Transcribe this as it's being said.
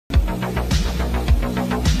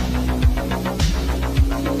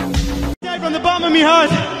From the bottom of my heart,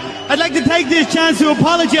 I'd like to take this chance to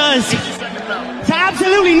apologize to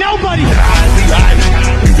absolutely nobody.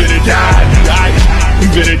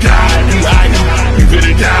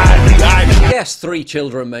 Yes, 3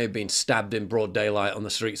 children may have been stabbed in broad daylight on the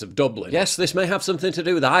streets of Dublin. Yes, this may have something to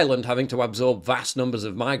do with Ireland having to absorb vast numbers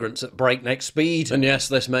of migrants at breakneck speed. And yes,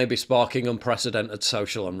 this may be sparking unprecedented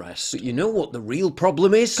social unrest. But you know what the real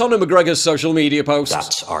problem is? Conor McGregor's social media posts.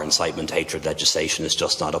 That our incitement hatred legislation is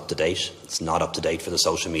just not up to date. It's not up to date for the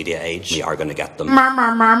social media age. We are going to get them.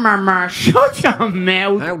 Shut your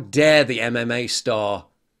mouth. How dare the MMA star,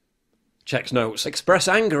 checks notes, express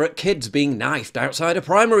anger at kids being knifed outside a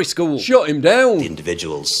primary school. Shut him down. The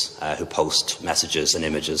individuals who post messages and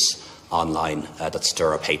images online that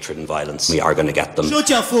stir up hatred and violence, we are going to get them. Shut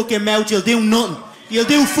your fucking mouth, you'll do nothing. You'll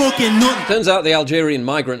do fucking nothing. Turns out the Algerian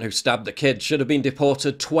migrant who stabbed the kid should have been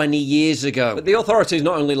deported 20 years ago. But the authorities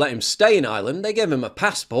not only let him stay in Ireland, they gave him a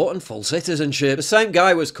passport and full citizenship. The same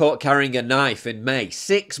guy was caught carrying a knife in May,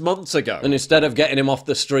 6 months ago. And instead of getting him off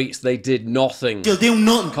the streets, they did nothing. You'll do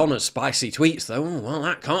nothing. Connor's spicy tweets, though, well,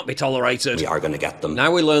 that can't be tolerated. We are going to get them.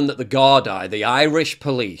 Now we learn that the Gardaí, the Irish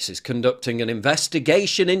police, is conducting an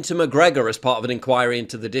investigation into McGregor as part of an inquiry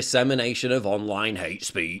into the dissemination of online hate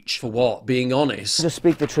speech. For what? Being honest? Just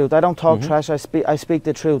speak the truth. I don't talk trash, I speak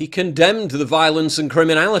the truth. He condemned the violence and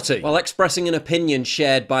criminality, while expressing an opinion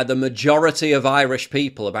shared by the majority of Irish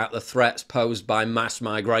people about the threats posed by mass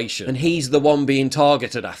migration. And he's the one being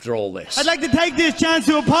targeted after all this. I'd like to take this chance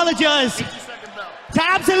to apologize to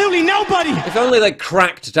absolutely nobody. If only they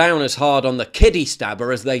cracked down as hard on the kiddie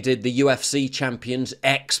stabber as they did the UFC champion's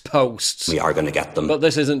ex-posts. We are going to get them. But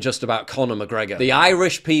this isn't just about Conor McGregor. The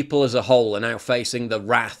Irish people as a whole are now facing the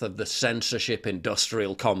wrath of the censorship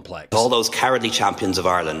industrial complex. All those cowardly champions of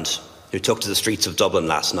Ireland who took to the streets of Dublin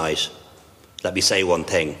last night, let me say one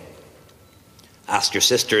thing. Ask your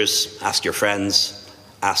sisters, ask your friends,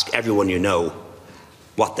 ask everyone you know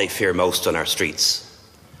what they fear most on our streets.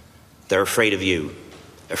 They're afraid of you,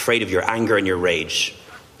 afraid of your anger and your rage,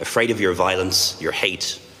 afraid of your violence, your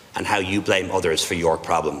hate, and how you blame others for your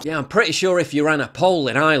problems. Yeah, I'm pretty sure if you ran a poll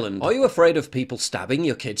in Ireland, are you afraid of people stabbing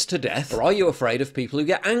your kids to death? Or are you afraid of people who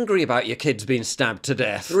get angry about your kids being stabbed to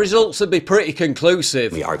death? The results would be pretty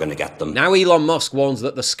conclusive. We are going to get them. Now Elon Musk warns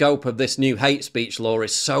that the scope of this new hate speech law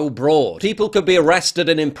is so broad, people could be arrested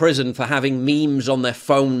and imprisoned for having memes on their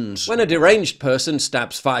phones, when a deranged person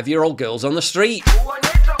stabs 5-year-old girls on the street.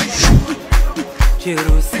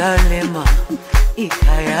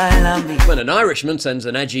 When an Irishman sends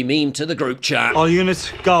an edgy meme to the group chat. All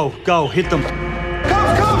units, go, hit them. The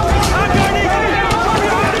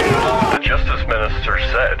Justice Minister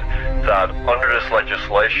said that under this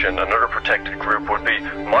legislation, another protected group would be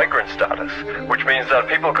migrant status, which means that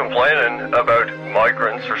people complaining about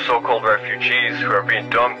migrants or so-called refugees who are being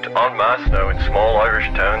dumped en masse now in small Irish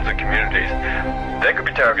towns and communities, they could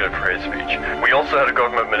be targeted for hate speech. We also had a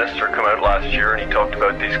government minister come out last year and he talked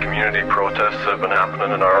about these community protests that have been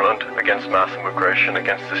happening in Ireland against mass immigration,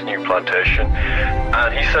 against this new plantation.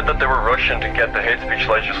 And he said that they were rushing to get the hate speech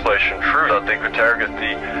legislation through, that they could target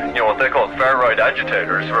the, what they call far-right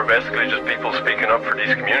agitators, who are basically just people speaking up for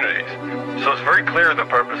these communities. So it's very clear the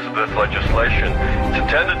purpose of this legislation. It's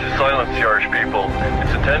intended to silence the Irish people.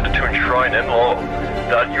 It's intended to enshrine in law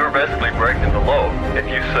that you're basically breaking the law if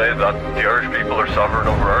you say that the Irish people are sovereign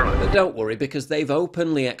over Ireland. But don't worry, because they've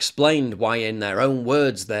openly explained why in their own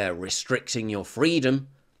words they're restricting your freedom,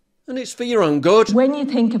 and it's for your own good. When you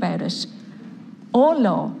think about it, all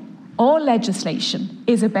law, all legislation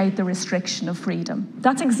is about the restriction of freedom.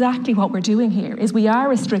 That's exactly what we're doing here, is we are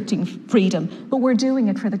restricting freedom, but we're doing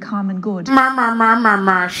it for the common good.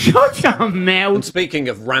 Shut your mouth. And speaking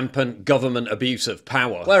of rampant government abuse of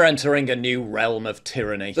power, we're entering a new realm of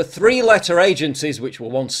tyranny. The 3-letter agencies, which were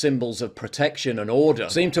once symbols of protection and order,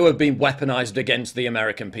 seem to have been weaponized against the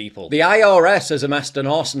American people. The IRS has amassed an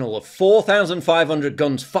arsenal of 4,500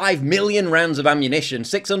 guns, 5 million rounds of ammunition,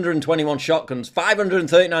 621 shotguns,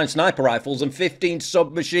 539 sniper rifles and 15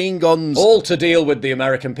 submachine guns, all to deal with the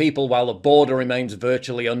American people while the border remains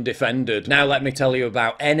virtually undefended. Now let me tell you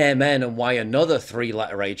about NMN and why another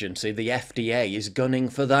 3-letter agency, the FDA, is gunning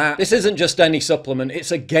for that. This isn't just any supplement,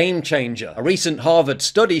 it's a game changer. A recent Harvard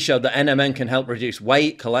study showed that NMN can help reduce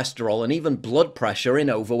weight, cholesterol and even blood pressure in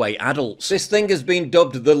overweight adults. This thing has been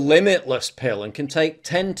dubbed the limitless pill and can take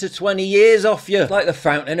 10 to 20 years off you, like the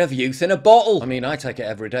fountain of youth in a bottle. I mean, I take it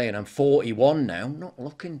every day and I'm 41 now, not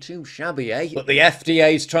looking too shabby, eh? But the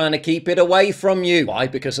FDA's trying to keep it away from you. Why?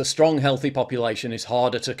 Because a strong, healthy population is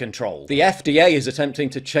harder to control. The FDA is attempting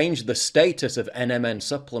to change the status of NMN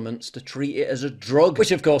supplements to treat it as a drug,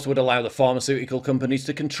 which of course would allow the pharmaceutical companies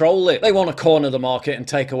to control it. They want to corner the market and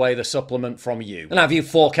take away the supplement from you, and have you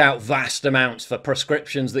fork out vast amounts for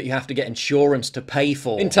prescriptions that you have to get insurance to pay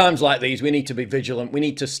for. In times like these, we need to be vigilant, we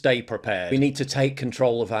need to stay prepared, we need to take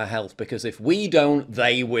control of our health, because if we don't,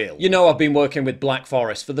 they will. You know, I've been working with Black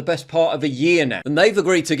Forest for the best part of a year now, and they've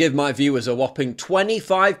agreed to give my viewers a whopping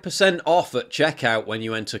 25% off at checkout when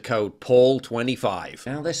you enter code PAUL25.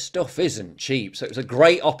 Now, this stuff isn't cheap, so it's a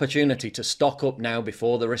great opportunity to stock up now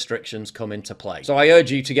before the restrictions come into play. So I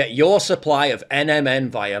urge you to get your supply of NMN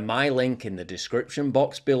via my link in the description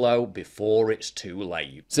box below before it's too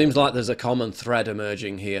late. Seems like there's a common thread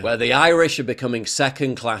emerging here, where the Irish are becoming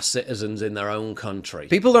second-class citizens in their own country.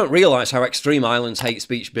 People don't realise how extreme Ireland's hate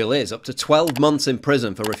speech bill is. Up to 12 months in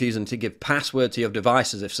prison for refusing to give password to your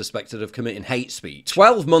devices if suspected of committing hate speech.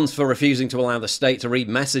 12 months for refusing to allow the state to read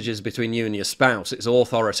messages between you and your spouse. It's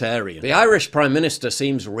authoritarian. The Irish Prime Minister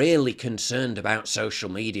seems really concerned about social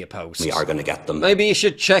media posts. We are going to get them. Maybe he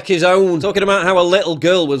should check his own. Talking about how a little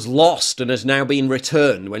girl was lost and has now been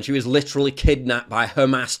returned when she was literally kidnapped by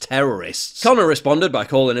Hamas terrorists. Connor responded by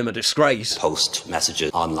calling him a disgrace. Post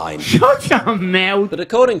messages online. Shut your mouth. But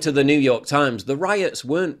according to the New York Times, the riots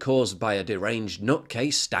weren't caused by a deranged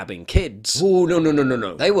nutcase stabbing kids. Oh,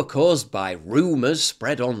 no. They were caused by rumours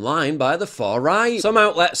spread online by the far right. Some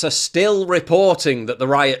outlets are still reporting that the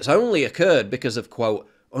riots only occurred because of, quote,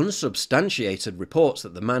 unsubstantiated reports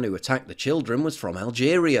that the man who attacked the children was from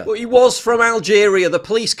Algeria. But he was from Algeria, the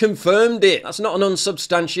police confirmed it. That's not an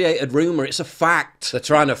unsubstantiated rumour, it's a fact. They're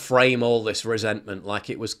trying to frame all this resentment like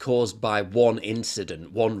it was caused by one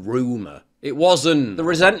incident, one rumour. It wasn't. The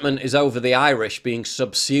resentment is over the Irish being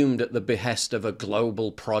subsumed at the behest of a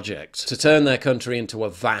global project to turn their country into a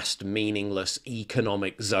vast, meaningless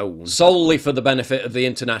economic zone, solely for the benefit of the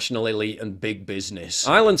international elite and big business.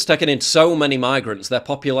 Ireland's taken in so many migrants, their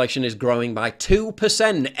population is growing by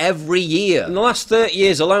 2% every year. In the last 30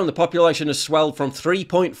 years alone, the population has swelled from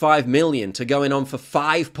 3.5 million to going on for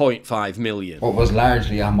 5.5 million. What was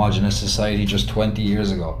largely a homogenous society just 20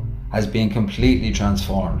 years ago has been completely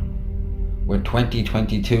transformed, with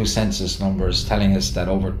 2022 census numbers telling us that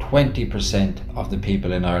over 20% of the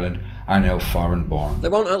people in Ireland are now foreign born. They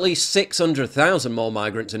want at least 600,000 more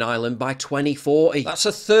migrants in Ireland by 2040. That's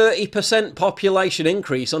a 30% population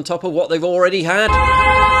increase on top of what they've already had.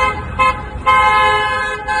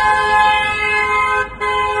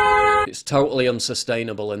 It's totally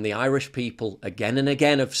unsustainable, and the Irish people again and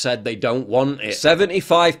again have said they don't want it.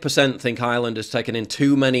 75% think Ireland has taken in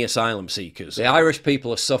too many asylum seekers. The Irish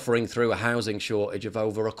people are suffering through a housing shortage of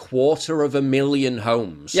over 250,000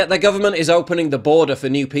 homes. Yet their government is opening the border for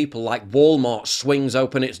new people like Walmart swings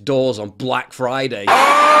open its doors on Black Friday.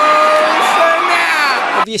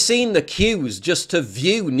 Have you seen the queues just to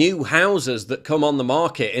view new houses that come on the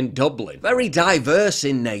market in Dublin? Very diverse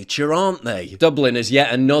in nature, aren't they? Dublin is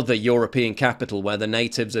yet another European capital where the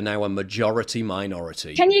natives are now a majority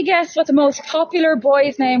minority. Can you guess what the most popular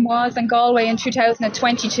boy's name was in Galway in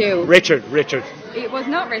 2022? Richard. It was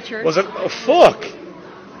not Richard. Was it? Oh, fuck!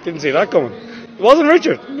 Didn't see that coming. It wasn't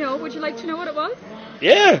Richard. No, would you like to know what it was?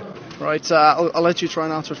 Yeah. Right, I'll let you try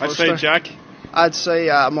and answer first. I'd say Jack. I'd say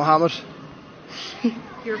Mohammed.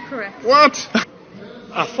 You're correct. What?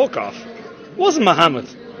 Ah, fuck off. It wasn't Mohammed.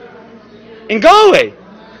 In Galway!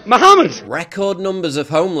 Mohammed! Record numbers of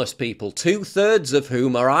homeless people, 2/3 of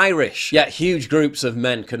whom are Irish. Yet huge groups of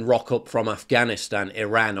men can rock up from Afghanistan,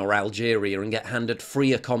 Iran or Algeria and get handed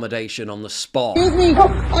free accommodation on the spot. Excuse me,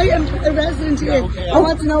 I am a resident here. I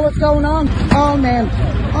want to know what's going on. All men.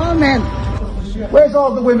 All men. Where's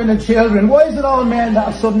all the women and children? Why is it all men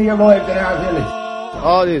that have suddenly arrived in our village?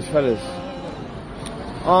 All these fellas.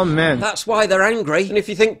 Oh man. That's why they're angry. And if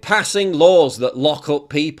you think passing laws that lock up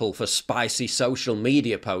people for spicy social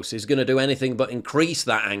media posts is going to do anything but increase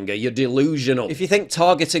that anger, you're delusional. If you think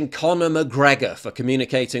targeting Conor McGregor for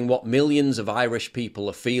communicating what millions of Irish people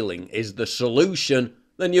are feeling is the solution,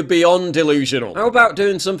 then you're beyond delusional. How about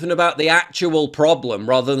doing something about the actual problem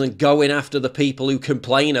rather than going after the people who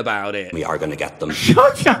complain about it? We are going to get them.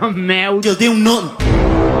 Shut your mouth. You'll do nothing.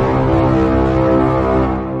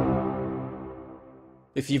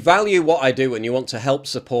 If you value what I do and you want to help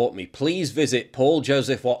support me, please visit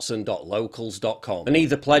pauljosephwatson.locals.com and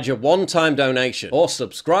either pledge a one-time donation or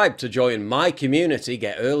subscribe to join my community,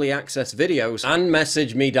 get early access videos, and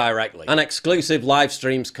message me directly. And exclusive live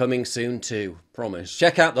streams coming soon too. Promise.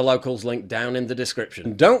 Check out the Locals link down in the description.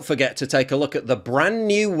 And don't forget to take a look at the brand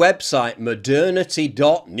new website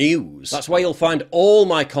modernity.news. That's where you'll find all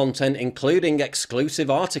my content, including exclusive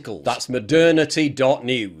articles. That's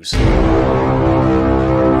modernity.news.